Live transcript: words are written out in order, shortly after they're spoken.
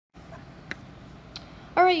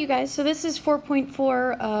All right, you guys, so this is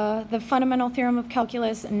 4.4, the fundamental theorem of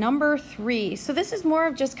calculus number 3. So this is more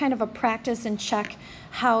of just kind of a practice and check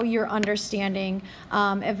how you're understanding,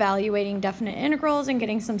 evaluating definite integrals and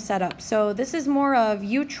getting some setup. So this is more of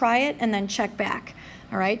you try it and then check back.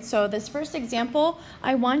 All right, so this first example,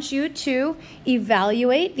 I want you to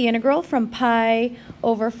evaluate the integral from pi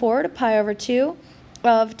over 4 to pi over 2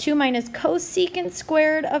 of 2 minus cosecant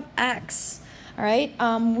squared of x. All right,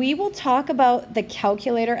 we will talk about the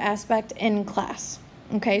calculator aspect in class.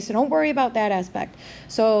 Okay, so don't worry about that aspect.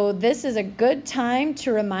 So this is a good time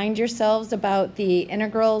to remind yourselves about the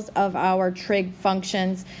integrals of our trig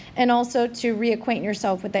functions and also to reacquaint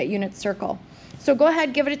yourself with that unit circle. So go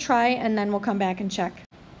ahead, give it a try, and then we'll come back and check.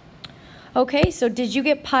 Okay, so did you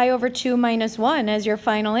get pi over 2 minus 1 as your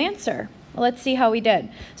final answer? Well, let's see how we did.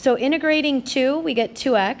 So integrating 2, we get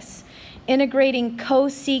 2x. Integrating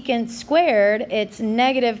cosecant squared, it's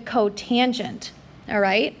negative cotangent, all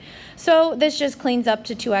right? So this just cleans up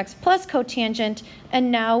to 2x plus cotangent,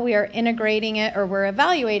 and now we are integrating it, or we're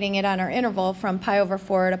evaluating it on our interval from pi over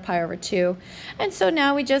 4 to pi over 2. And so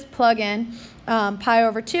now we just plug in pi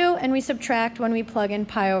over 2, and we subtract when we plug in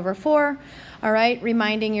pi over 4, all right?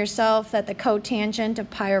 Reminding yourself that the cotangent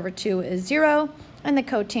of pi over 2 is 0, and the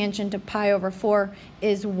cotangent of pi over 4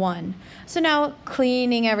 is 1. So now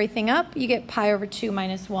cleaning everything up, you get pi over 2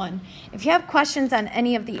 minus 1. If you have questions on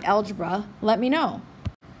any of the algebra, let me know.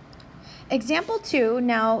 Example 2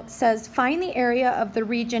 now says find the area of the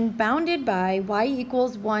region bounded by y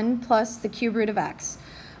equals 1 plus the cube root of x,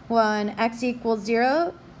 when x equals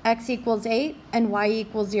 0, x equals 8, and y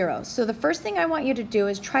equals 0. So the first thing I want you to do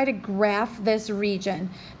is try to graph this region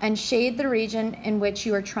and shade the region in which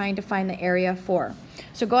you are trying to find the area for.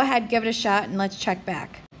 So go ahead, give it a shot, and let's check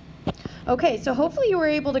back. Okay, so hopefully you were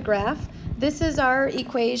able to graph. This is our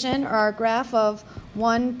equation, or our graph of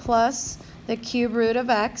 1 plus the cube root of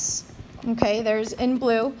x. Okay, there's in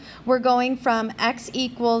blue. We're going from x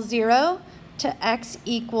equals 0 to x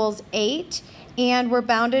equals 8. And we're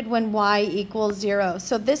bounded when y equals 0.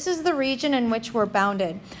 So this is the region in which we're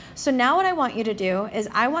bounded. So now what I want you to do is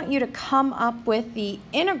I want you to come up with the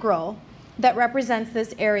integral that represents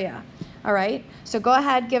this area. All right, so go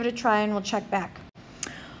ahead, give it a try, and we'll check back.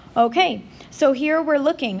 Okay, so here we're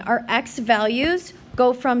looking. Our x values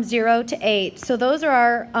go from 0 to 8. So those are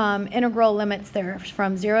our integral limits there,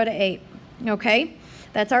 from 0 to 8. Okay?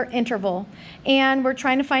 That's our interval. And we're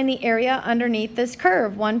trying to find the area underneath this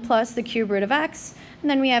curve, 1 plus the cube root of x,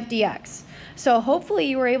 and then we have dx. So hopefully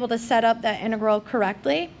you were able to set up that integral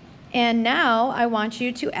correctly. And now I want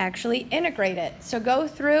you to actually integrate it. So go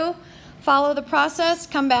through, follow the process,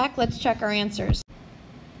 come back, let's check our answers.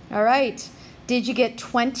 All right, did you get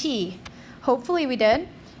 20? Hopefully we did.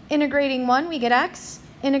 Integrating 1, we get x.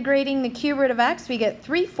 Integrating the cube root of x, we get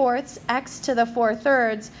 3/4 x to the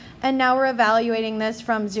 4/3, and now we're evaluating this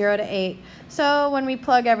from 0 to 8. So when we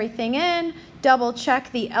plug everything in, double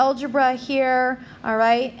check the algebra here, all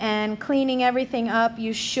right, and cleaning everything up,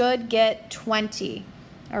 you should get 20,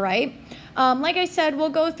 all right? Like I said, we'll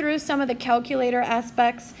go through some of the calculator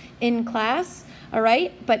aspects in class, all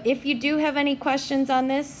right? But if you do have any questions on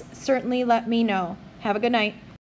this, certainly let me know. Have a good night.